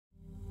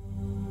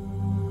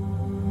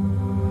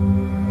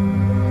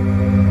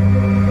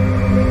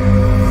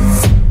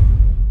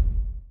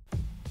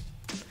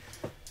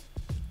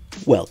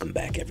Welcome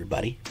back,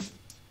 everybody,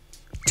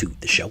 to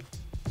the show.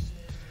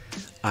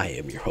 I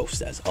am your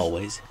host, as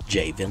always,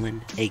 Jay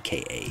Villain,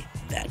 aka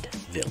That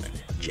Villain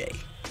Jay.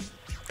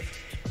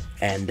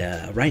 And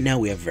right now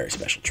we have a very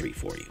special treat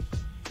for you.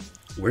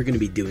 We're going to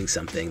be doing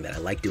something that I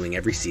like doing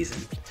every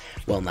season.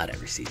 Well, not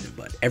every season,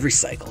 but every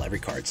cycle, every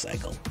card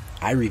cycle.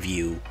 I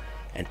review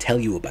and tell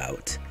you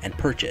about and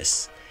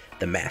purchase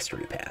the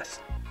Mastery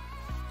Pass.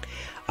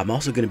 I'm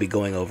also going to be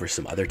going over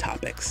some other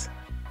topics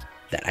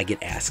that I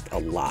get asked a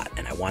lot,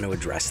 and I want to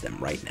address them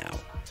right now.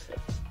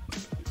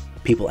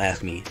 People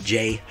ask me,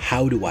 Jay,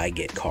 how do I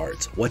get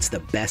cards? What's the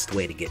best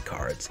way to get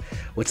cards?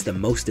 What's the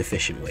most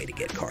efficient way to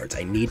get cards?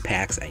 I need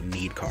packs, I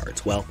need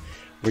cards. Well,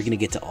 we're going to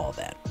get to all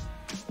that.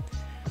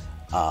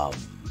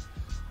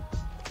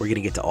 We're going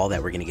to get to all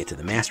that. We're going to get to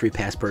the Mastery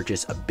Pass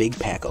purchase, a big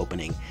pack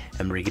opening,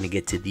 and we're going to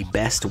get to the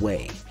best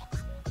way,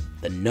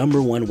 the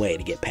number one way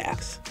to get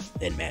packs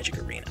in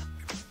Magic Arena.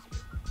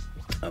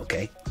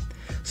 Okay?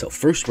 So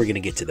first we're going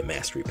to get to the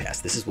Mastery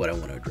Pass. This is what I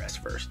want to address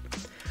first.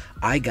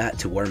 I got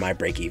to where my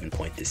break-even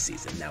point this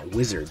season. Now,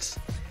 Wizards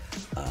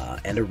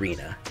and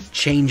Arena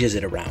changes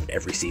it around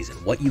every season.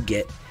 What you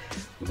get,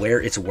 where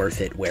it's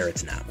worth it, where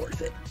it's not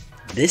worth it.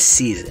 This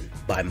season,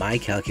 by my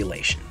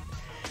calculation,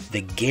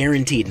 the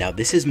guaranteed, now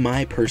this is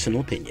my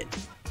personal opinion,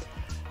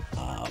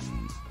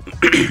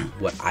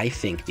 what I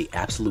think the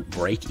absolute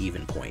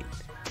break-even point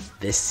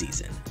this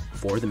season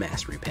for the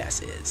Mastery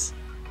Pass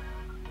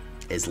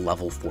is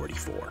level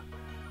 44.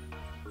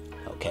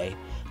 Okay,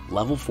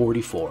 level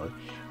 44,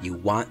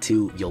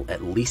 you'll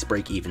at least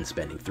break even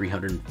spending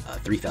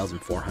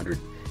 3,400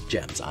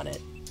 gems on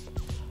it.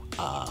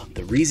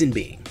 The reason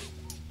being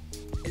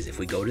is if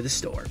we go to the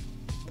store,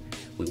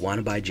 we want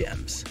to buy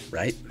gems,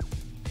 right?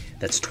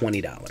 That's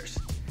 $20.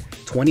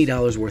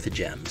 $20 worth of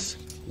gems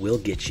will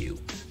get you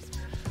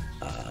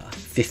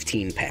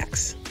 15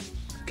 packs.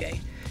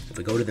 Okay, if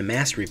we go to the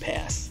Mastery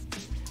Pass,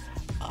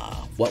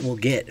 what we'll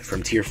get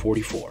from tier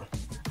 44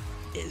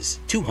 is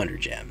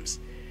 200 gems,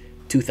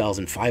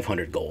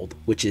 2,500 gold,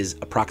 which is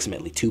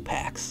approximately 2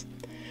 packs,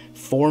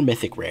 4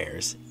 mythic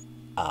rares,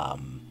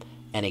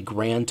 and a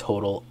grand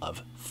total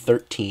of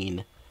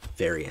 13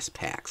 various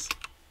packs.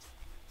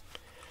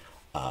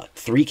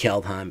 3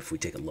 KALDHEIM, if we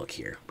take a look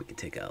here, we can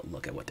take a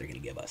look at what they're going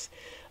to give us.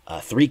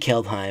 3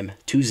 KALDHEIM,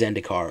 2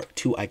 Zendikar,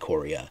 2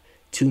 Ikoria,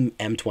 2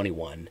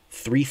 M21,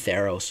 3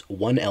 Theros,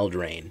 1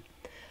 Eldraine.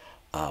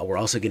 We're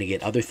also going to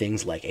get other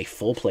things like a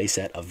full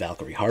playset of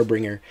Valkyrie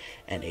Harbinger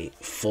and a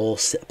full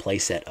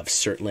playset of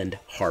Surtland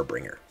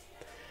Harbinger.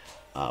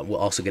 We'll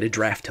also get a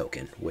draft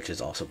token, which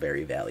is also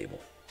very valuable.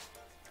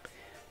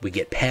 We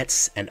get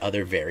pets and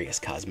other various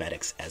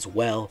cosmetics as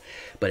well,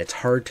 but it's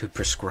hard to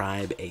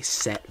prescribe a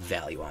set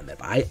value on them.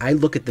 I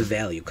look at the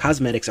value.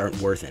 Cosmetics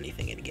aren't worth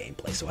anything in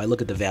gameplay, so I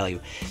look at the value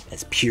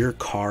as pure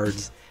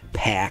cards,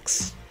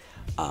 packs,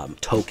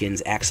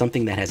 tokens,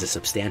 something that has a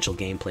substantial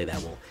gameplay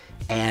that will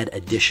add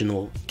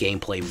additional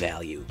gameplay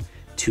value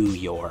to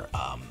your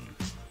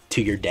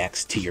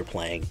decks, to your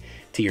playing,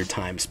 to your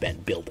time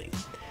spent building.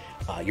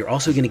 You're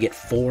also going to get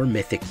 4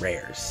 mythic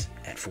rares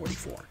at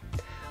 44.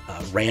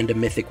 Random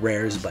mythic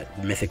rares,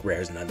 but mythic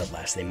rares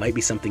nonetheless. They might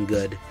be something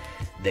good,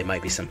 they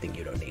might be something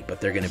you don't need,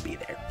 but they're going to be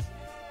there.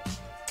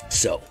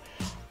 So,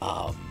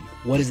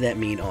 what does that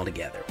mean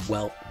altogether?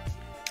 Well,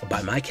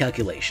 by my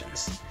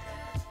calculations,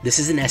 this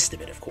is an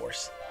estimate, of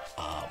course.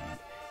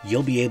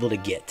 You'll be able to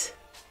get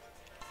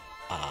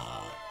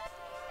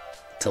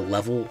to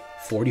level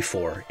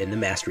 44 in the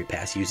Mastery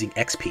Pass using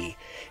XP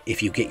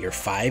if you get your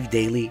 5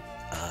 daily,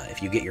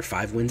 if you get your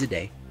 5 wins a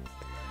day,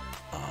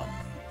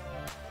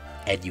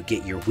 and you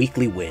get your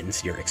weekly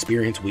wins, your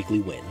experience weekly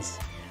wins.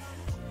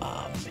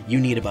 You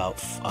need about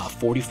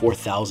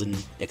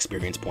 44,000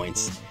 experience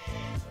points,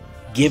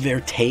 give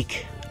or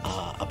take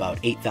about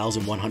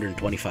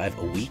 8,125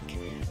 a week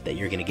that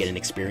you're going to get an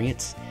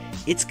experience.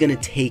 It's going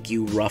to take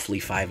you roughly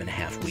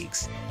 5.5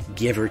 weeks,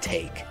 give or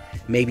take.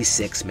 Maybe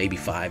 6, maybe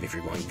 5 if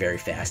you're going very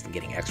fast and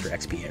getting extra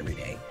XP every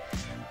day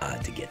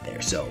to get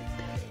there. So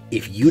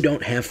if you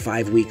don't have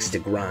 5 weeks to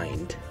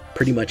grind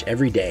pretty much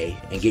every day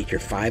and get your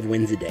 5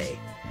 wins a day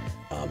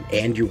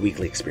and your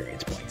weekly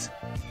experience points,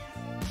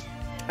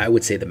 I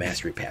would say the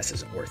Mastery Pass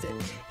isn't worth it.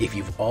 If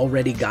you've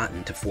already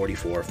gotten to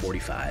 44,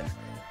 45,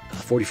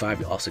 45,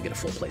 you'll also get a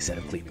full playset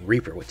of Cleaving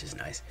Reaper, which is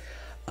nice.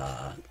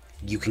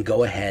 You can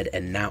go ahead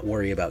and not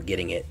worry about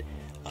getting it,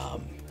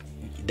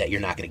 that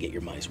you're not going to get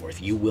your money's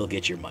worth. You will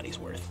get your money's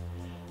worth.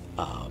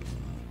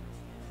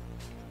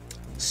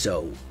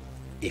 So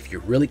if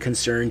you're really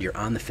concerned, you're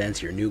on the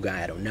fence, you're a new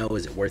guy, I don't know,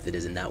 is it worth it,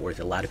 is it not worth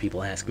it? A lot of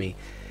people ask me,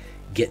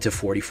 get to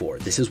 44.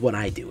 This is what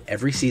I do.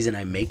 Every season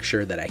I make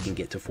sure that I can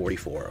get to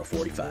 44 or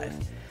 45,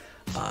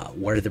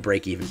 where the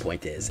break-even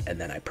point is, and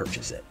then I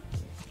purchase it.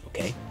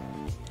 Okay?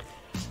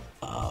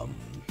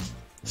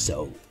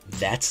 So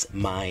that's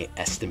my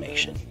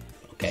estimation.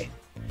 Okay?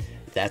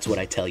 That's what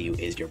I tell you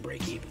is your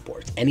break-even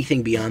point.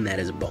 Anything beyond that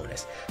is a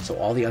bonus. So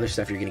all the other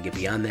stuff you're going to get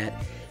beyond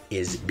that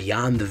is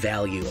beyond the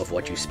value of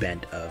what you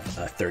spent of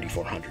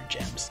 3,400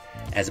 gems,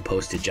 as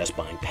opposed to just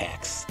buying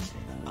packs,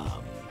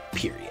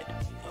 period.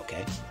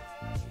 Okay?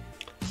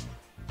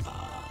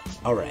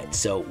 Alright,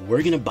 so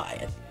we're going to buy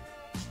it.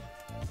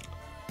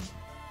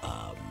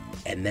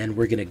 And then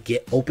we're going to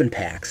get open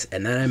packs.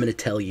 And then I'm going to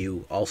tell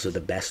you also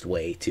the best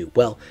way to...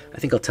 Well, I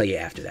think I'll tell you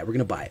after that. We're going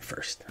to buy it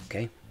first,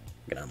 okay?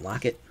 We're going to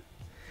unlock it.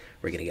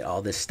 We're going to get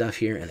all this stuff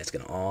here, and it's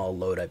going to all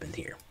load up in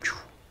here.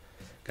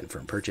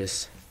 Confirm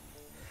purchase.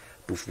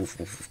 Boof, boof,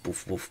 boof,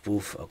 boof, boof,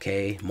 boof.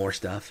 Okay, more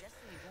stuff.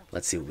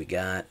 Let's see what we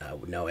got.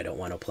 No, I don't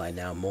want to apply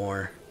now.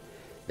 More.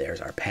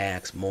 There's our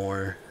packs.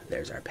 More.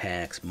 There's our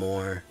packs.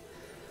 More.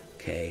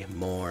 Okay,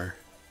 more.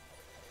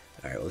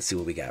 Alright, well, let's see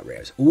what we got,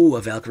 rares. Ooh,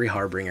 a Valkyrie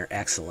Harbinger.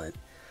 Excellent.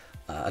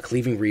 A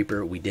Cleaving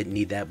Reaper. We didn't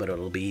need that, but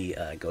it'll be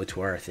go to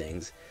our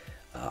things.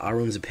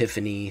 Arun's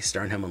Epiphany.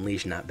 Starnhelm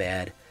Unleashed. Not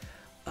bad.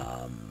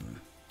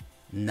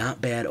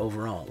 Not bad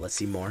overall. Let's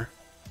see more.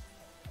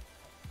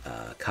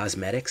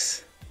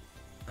 Cosmetics.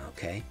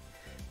 Okay.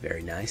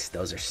 Very nice.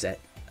 Those are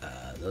set.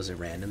 Those are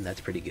random.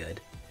 That's pretty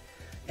good.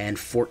 And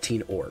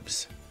 14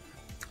 orbs.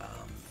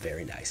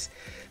 Very nice.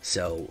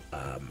 So,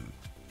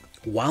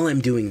 while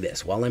I'm doing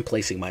this, while I'm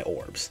placing my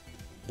orbs,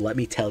 let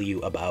me tell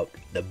you about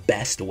the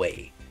best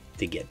way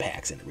to get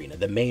packs in Arena.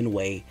 The main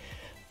way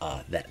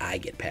that I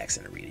get packs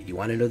in Arena. You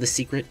want to know the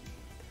secret?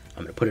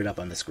 I'm going to put it up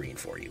on the screen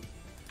for you.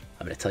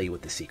 I'm going to tell you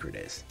what the secret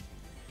is.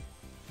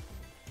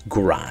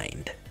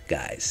 Grind,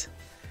 guys.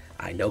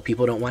 I know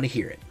people don't want to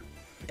hear it.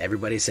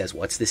 Everybody says,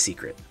 what's the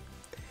secret?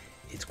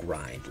 It's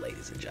grind,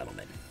 ladies and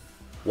gentlemen.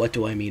 What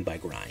do I mean by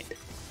grind?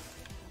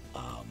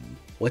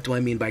 What do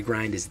I mean by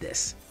grind is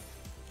this.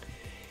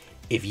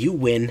 If you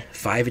win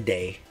 5 a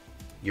day,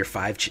 your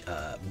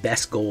 5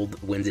 best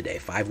gold wins a day,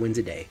 5 wins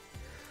a day,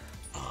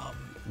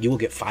 you will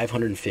get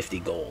 550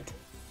 gold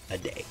a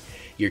day.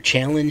 Your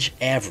challenge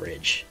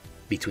average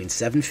between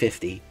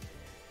 750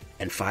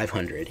 and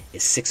 500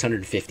 is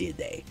 650 a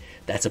day.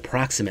 That's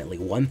approximately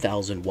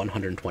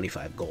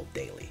 1,125 gold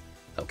daily,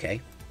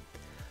 okay?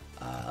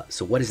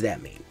 So what does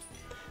that mean?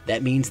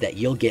 That means that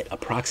you'll get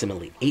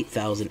approximately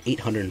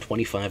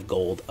 8,825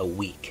 gold a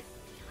week,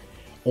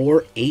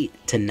 or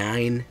 8 to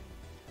 9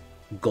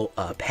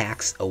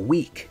 packs a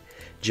week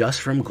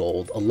just from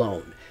gold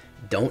alone.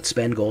 Don't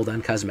spend gold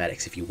on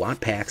cosmetics. If you want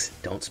packs,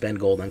 don't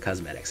spend gold on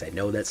cosmetics. I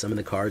know that some of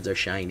the cards are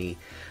shiny.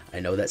 I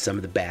know that some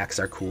of the backs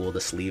are cool,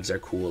 the sleeves are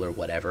cool, or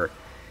whatever.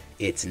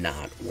 It's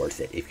not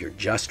worth it. If you're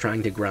just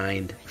trying to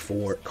grind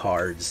for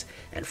cards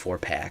and for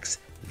packs,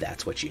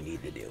 that's what you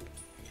need to do.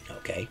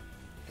 Okay?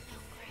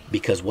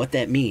 Because what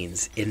that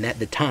means, in that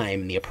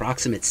the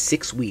approximate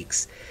 6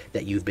 weeks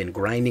that you've been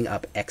grinding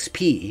up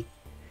XP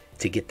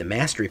to get the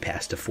Mastery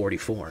Pass to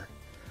 44,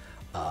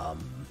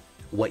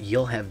 what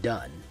you'll have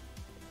done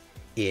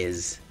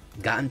is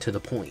gotten to the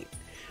point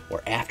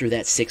where after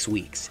that 6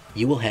 weeks,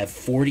 you will have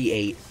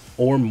 48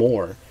 or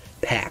more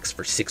packs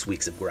for 6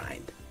 weeks of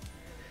grind.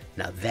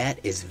 Now that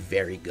is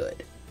very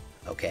good,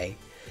 okay?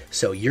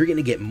 So you're going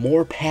to get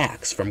more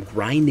packs from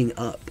grinding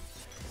up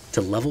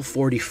to level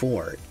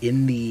 44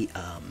 in the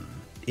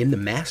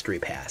Mastery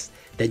Pass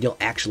than you'll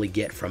actually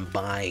get from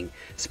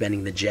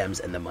spending the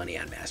gems and the money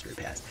on Mastery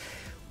Pass.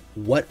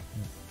 What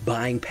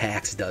buying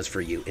packs does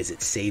for you is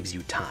it saves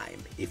you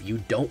time. If you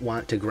don't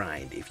want to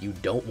grind, if you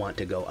don't want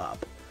to go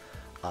up,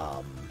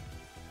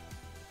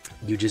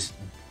 you just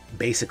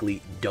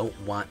basically don't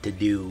want to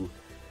do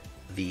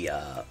the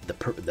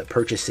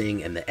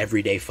purchasing and the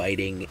everyday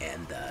fighting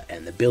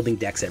and the building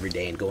decks every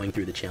day and going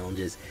through the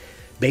challenges.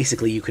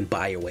 Basically, you can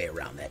buy your way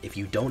around that. If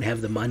you don't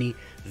have the money,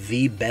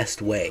 the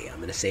best way, I'm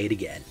going to say it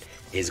again,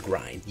 is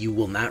grind. You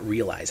will not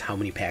realize how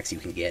many packs you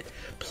can get.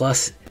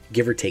 Plus,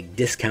 give or take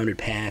discounted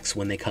packs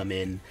when they come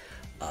in.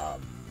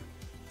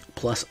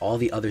 Plus all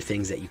the other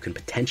things that you can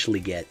potentially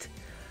get.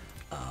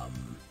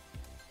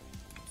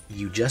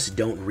 You just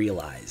don't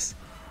realize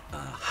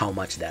how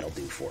much that'll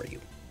do for you.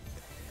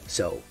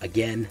 So,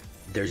 again,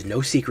 there's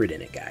no secret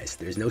in it, guys.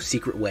 There's no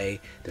secret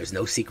way. There's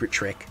no secret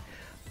trick.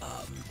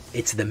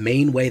 It's the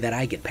main way that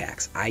I get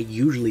packs. I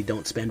usually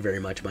don't spend very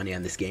much money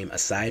on this game,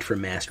 aside from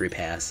Mastery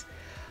Pass.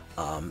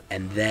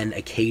 And then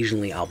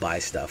occasionally I'll buy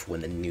stuff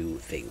when the new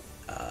thing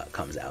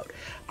comes out.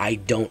 I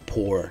don't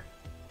pour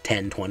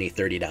 $10, $20,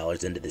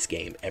 $30 into this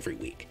game every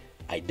week.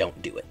 I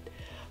don't do it.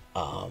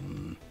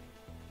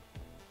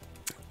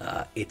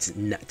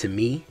 To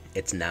me,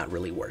 it's not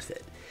really worth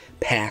it.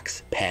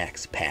 Packs,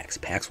 packs, packs.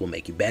 Packs will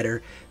make you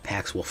better.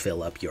 Packs will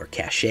fill up your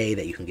cachet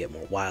that you can get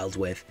more wilds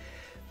with.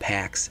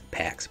 Packs,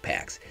 packs,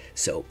 packs.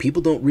 So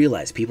people don't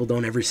realize, people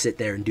don't ever sit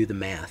there and do the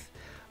math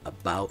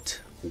about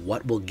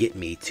what will get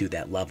me to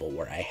that level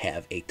where I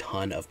have a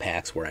ton of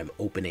packs, where I'm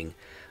opening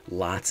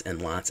lots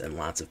and lots and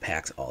lots of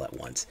packs all at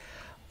once.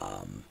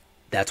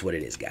 That's what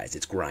it is, guys.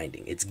 It's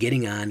grinding. It's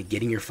getting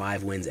your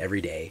 5 wins every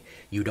day.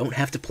 You don't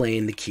have to play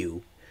in the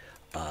queue.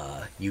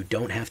 You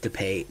don't have to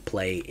play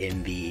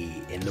in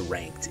the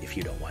ranked if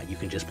you don't want. You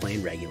can just play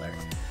in regular.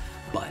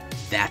 But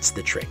that's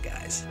the trick,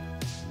 guys.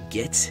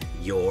 Get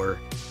your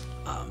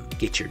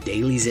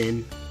dailies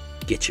in,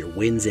 get your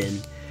wins in,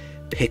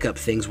 pick up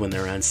things when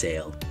they're on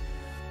sale.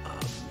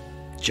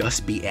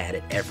 Just be at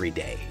it every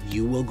day.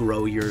 You will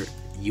grow your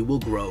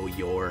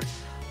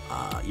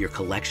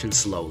collection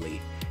slowly,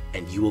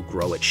 and you will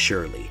grow it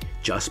surely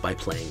just by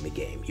playing the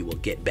game. You will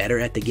get better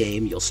at the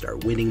game. You'll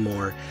start winning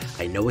more.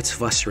 I know it's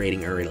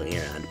frustrating early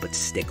on, but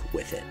stick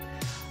with it.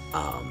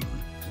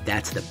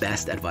 That's the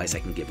best advice I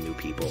can give new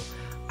people.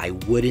 I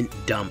wouldn't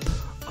dump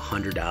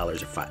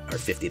 $100 or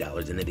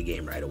 $50 into the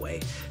game right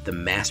away. The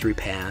Mastery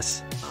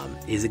Pass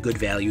is a good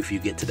value if you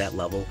get to that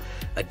level.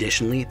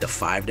 Additionally, the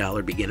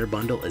 $5 beginner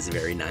bundle is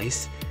very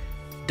nice.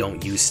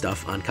 Don't use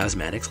stuff on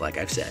cosmetics, like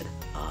I've said,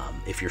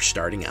 if you're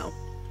starting out.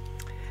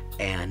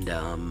 And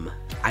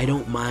I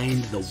don't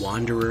mind the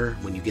Wanderer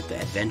when you get the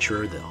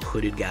Adventurer, the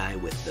hooded guy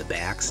with the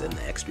backs and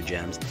the extra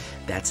gems.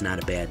 That's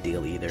not a bad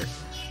deal either.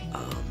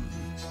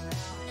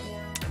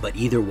 But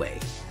either way,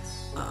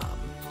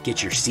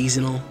 get your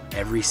seasonal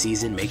every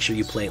season. Make sure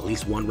you play at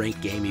least one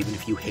ranked game, even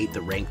if you hate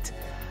the ranked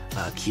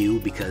queue,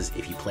 because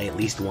if you play at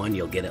least one,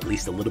 you'll get at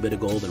least a little bit of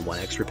gold and one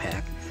extra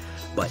pack.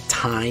 But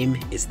time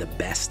is the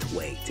best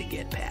way to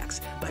get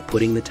packs, by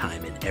putting the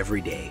time in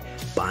every day,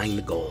 buying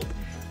the gold.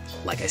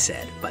 Like I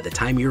said, by the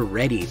time you're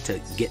ready to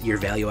get your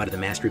value out of the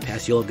Mastery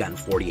Pass, you'll have gotten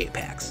 48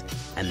 packs,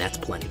 and that's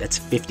plenty. That's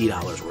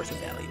 $50 worth of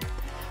value.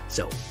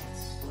 So,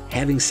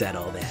 having said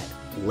all that,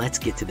 let's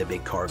get to the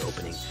big card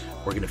opening.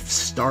 We're going to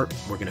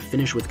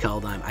finish with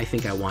KALDHEIM. I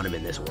think I want them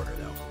in this order,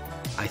 though.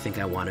 I think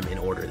I want them in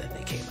order that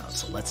they came out.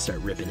 So let's start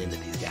ripping into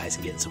these guys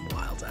and getting some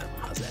wilds out of them.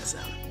 How's that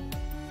sound?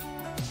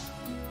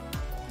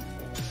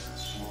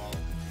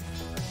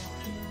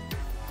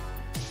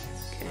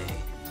 Okay.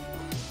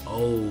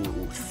 Oh,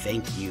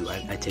 thank you.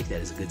 I take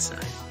that as a good sign.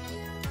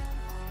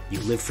 You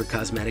live for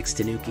cosmetics,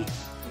 Tanuki?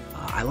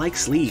 I like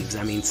sleeves.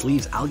 I mean,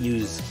 sleeves, I'll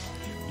use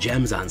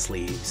gems on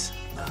sleeves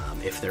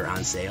if they're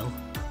on sale.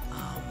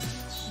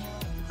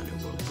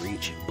 Underworld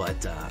Breach.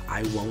 But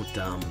I won't...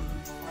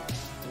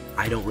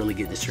 I don't really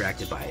get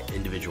distracted by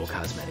individual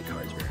cosmetic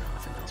cards very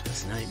often.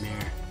 Elspeth's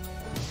Nightmare.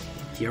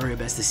 Kiora,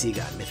 Best to See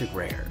God. Mythic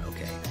Rare.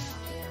 Okay.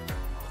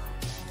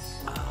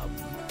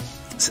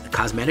 So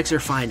cosmetics are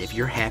fine if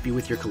you're happy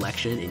with your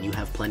collection and you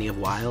have plenty of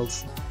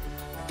wilds.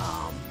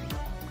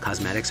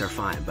 Cosmetics are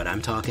fine, but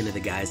I'm talking to the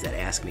guys that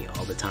ask me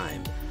all the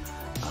time,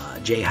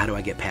 Jay, how do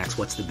I get packs?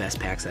 What's the best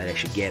packs that I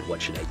should get?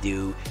 What should I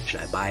do?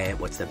 Should I buy it?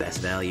 What's the best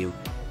value?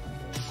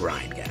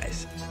 Grind,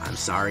 guys. I'm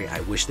sorry,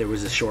 I wish there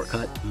was a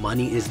shortcut.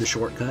 Money is the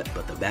shortcut,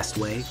 but the best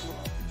way,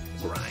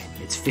 grind.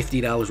 It's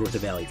 $50 worth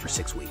of value for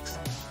 6 weeks.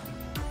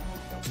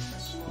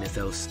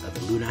 Mythos of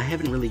the Luna. I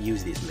haven't really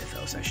used these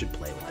Mythos. I should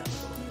play with them a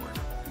little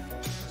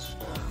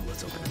more.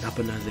 Let's open up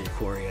another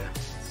Ikoria.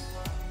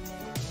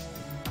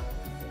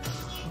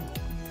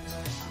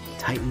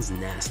 Titan's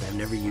Nest. I've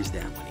never used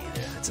that one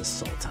either. That's a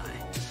Sultai.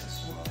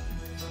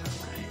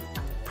 Alright.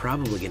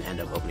 Probably going to end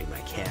up opening my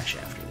cache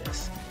after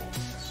this.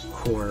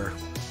 Core.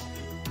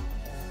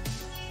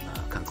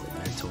 Kunkled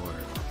Mentor.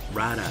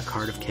 Rada,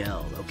 Card of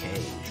Keld.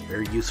 Okay.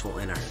 Very useful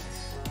in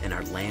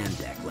our land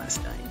deck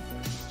last night.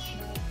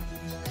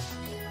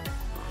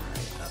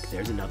 Alright, up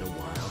there's another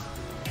wild.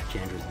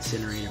 Chandra's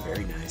Incinerator.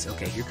 Very nice.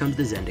 Okay, here comes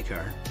the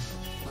Zendikar.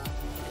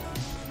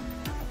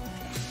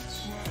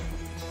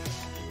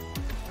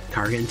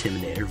 Karga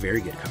Intimidator,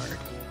 very good card.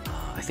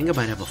 I think I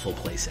might have a full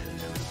playset in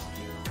them.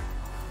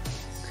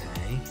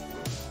 Okay.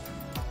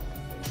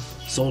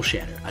 Soul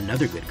Shatter,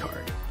 another good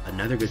card.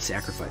 Another good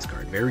sacrifice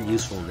card. Very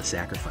useful in the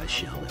sacrifice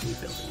shell that we've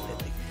built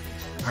lately.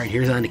 Alright,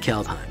 here's on to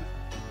KALDHEIM.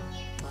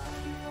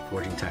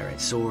 Forging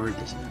Tyrite Sword,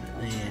 there's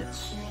another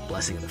that.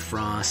 Blessing of the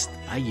Frost,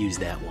 I use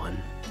that one.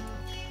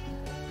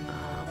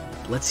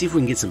 Let's see if we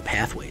can get some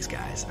pathways,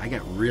 guys. I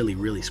got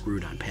really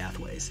screwed on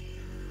pathways.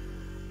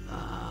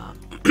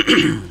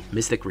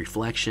 Mystic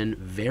Reflection,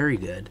 very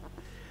good.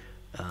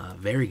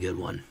 Very good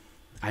one.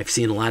 I've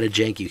seen a lot of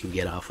jank you can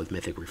get off with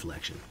Mythic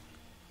Reflection.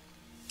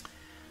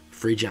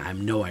 Phrygia, I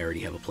know I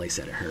already have a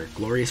playset of her.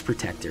 Glorious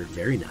Protector,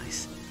 very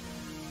nice.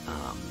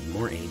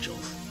 More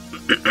Angels.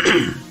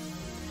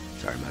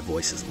 Sorry, my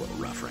voice is a little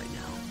rough right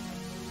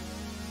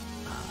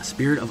now.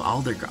 Spirit of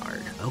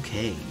Aldergard,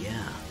 okay,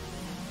 yeah.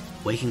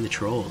 Waking the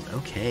Trolls,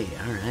 okay,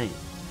 alright.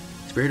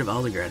 Spirit of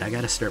Aldergard, I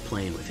gotta start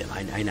playing with him.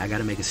 I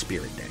gotta make a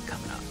Spirit deck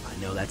coming up. I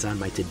know that's on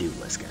my to-do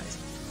list, guys.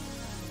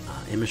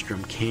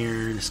 Imistrum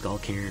Cairn, Skull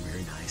Cairn,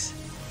 very nice.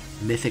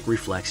 Mystic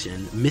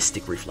Reflection,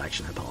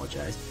 I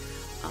apologize.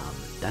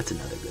 That's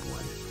another good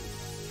one.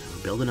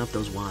 We're building up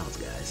those wilds,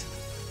 guys.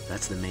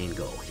 That's the main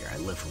goal here. I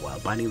live for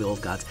wild. Binding of the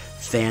Old Gods,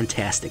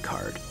 fantastic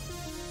card.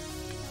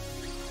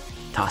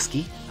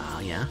 Toski,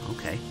 yeah,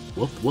 okay.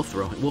 We'll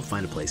throw him. We'll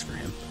find a place for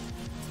him.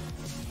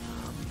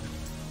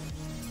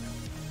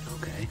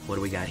 Okay, what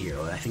do we got here?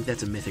 Oh, I think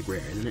that's a mythic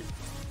rare, isn't it?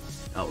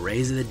 Oh,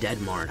 Raise of the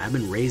Dead Marn. I've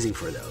been raising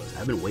for those.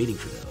 I've been waiting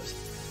for those.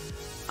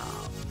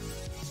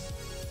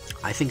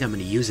 I think I'm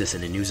going to use this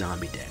in a new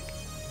zombie deck.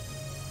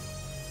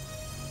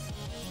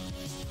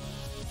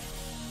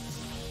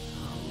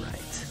 Alright.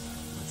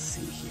 Let's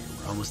see here.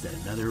 We're almost at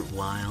another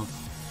wild.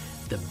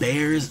 The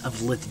Bears of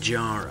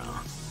Litjara.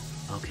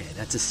 Okay,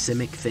 that's a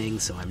Simic thing,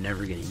 so I'm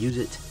never going to use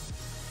it.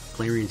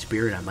 Clarion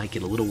Spirit, I might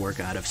get a little work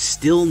out of.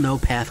 Still no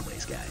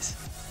pathways, guys.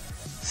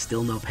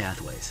 Still no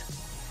pathways.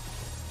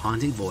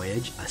 Haunting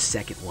Voyage, a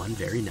second one,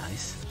 very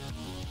nice.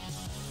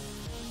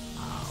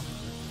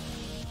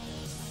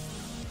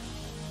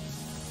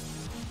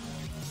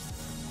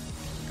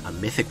 a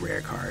mythic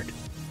rare card.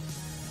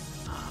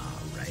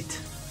 Right.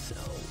 So,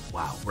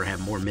 wow, we're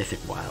having more mythic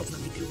wilds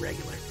than we do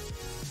regular.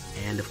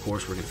 And of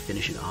course, we're going to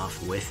finish it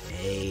off with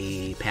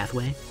a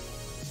pathway.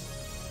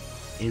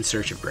 In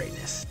Search of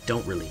Greatness.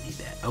 Don't really need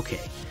that.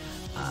 Okay.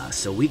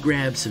 So we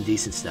grabbed some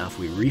decent stuff.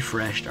 We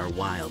refreshed our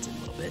wilds a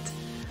little bit.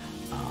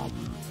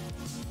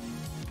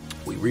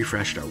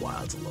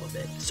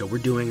 So we're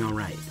doing all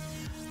right.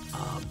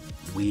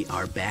 We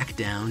are back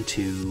down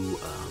to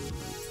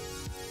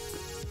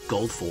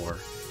Gold 4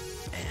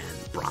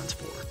 and Bronze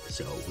 4.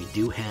 So we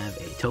do have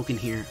a token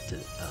here to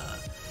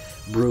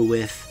brew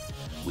with.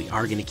 We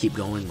are going to keep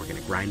going. We're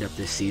going to grind up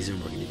this season.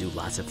 We're going to do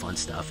lots of fun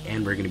stuff.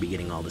 And we're going to be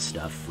getting all the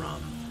stuff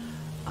from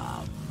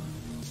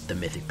the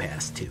Mythic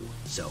Pass too.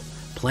 So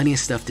plenty of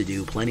stuff to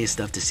do. Plenty of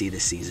stuff to see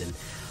this season.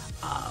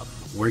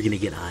 We're going to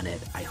get on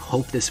it. I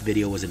hope this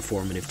video was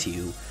informative to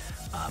you.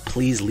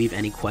 Please leave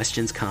any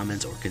questions,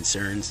 comments, or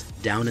concerns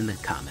down in the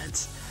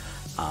comments.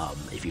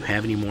 If you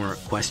have any more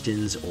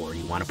questions or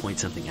you want to point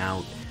something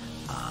out,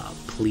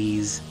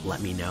 please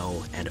let me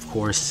know. And of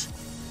course,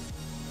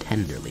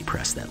 tenderly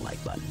press that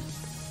like button.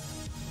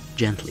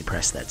 Gently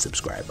press that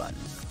subscribe button.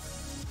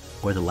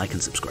 Or the like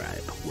and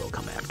subscribe will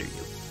come after you.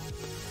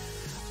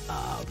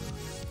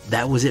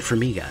 That was it for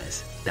me,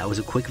 guys. That was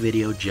a quick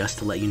video just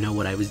to let you know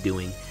what I was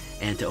doing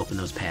and to open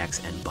those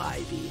packs and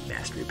buy the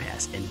Mastery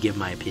Pass and give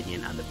my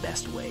opinion on the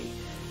best way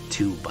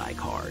to buy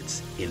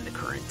cards in the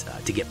current,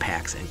 to get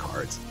packs and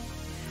cards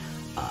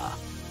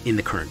in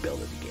the current build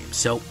of the game.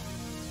 So,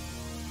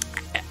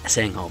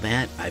 saying all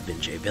that, I've been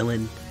Jay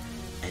Villain,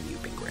 and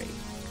you've been great.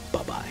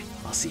 Bye-bye.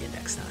 I'll see you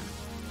next time.